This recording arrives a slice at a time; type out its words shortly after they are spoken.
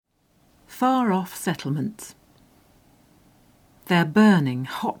far-off settlements. Their burning,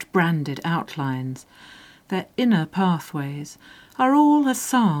 hot-branded outlines, their inner pathways, are all a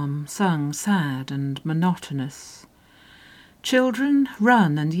psalm sung sad and monotonous. Children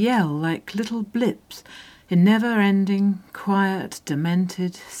run and yell like little blips in never-ending, quiet,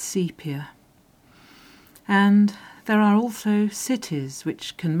 demented sepia. And there are also cities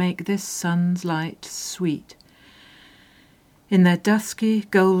which can make this sun's light sweet. In their dusky,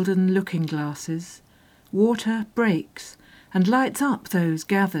 golden looking-glasses, water breaks and lights up those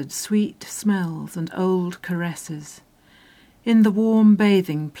gathered sweet smells and old caresses. In the warm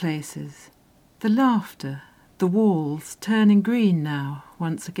bathing places, the laughter, the walls turning green now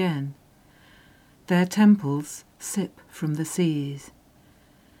once again. Their temples sip from the seas.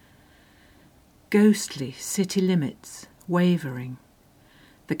 Ghostly city limits wavering.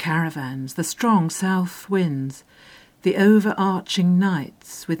 The caravans, the strong south winds, the overarching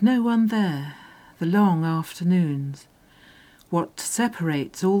nights with no one there, the long afternoons. What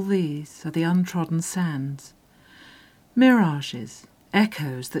separates all these are the untrodden sands. Mirages,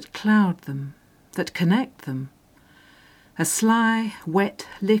 echoes that cloud them, that connect them. A sly, wet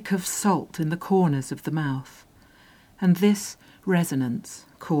lick of salt in the corners of the mouth, and this resonance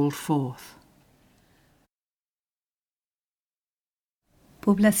called forth.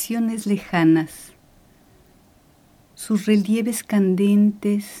 Poblaciones lejanas. Sus relieves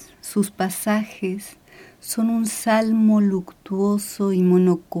candentes, sus pasajes, son un salmo luctuoso y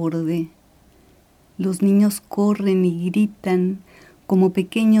monocorde. Los niños corren y gritan como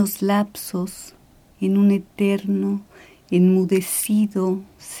pequeños lapsos en un eterno, enmudecido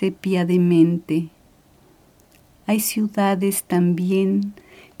sepia de mente. Hay ciudades también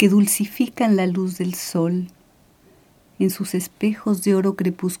que dulcifican la luz del sol. En sus espejos de oro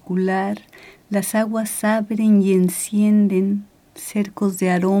crepuscular, las aguas abren y encienden cercos de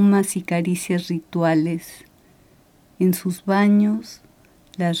aromas y caricias rituales. En sus baños,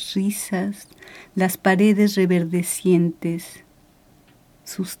 las risas, las paredes reverdecientes.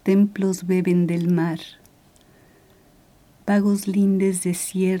 Sus templos beben del mar. Vagos lindes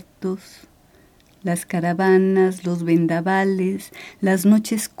desiertos, las caravanas, los vendavales, las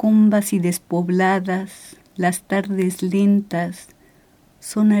noches combas y despobladas, las tardes lentas,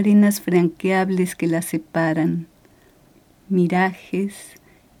 son arenas franqueables que las separan, mirajes,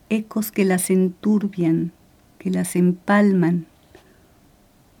 ecos que las enturbian, que las empalman,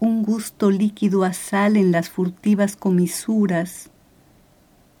 un gusto líquido a sal en las furtivas comisuras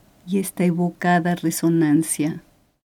y esta evocada resonancia.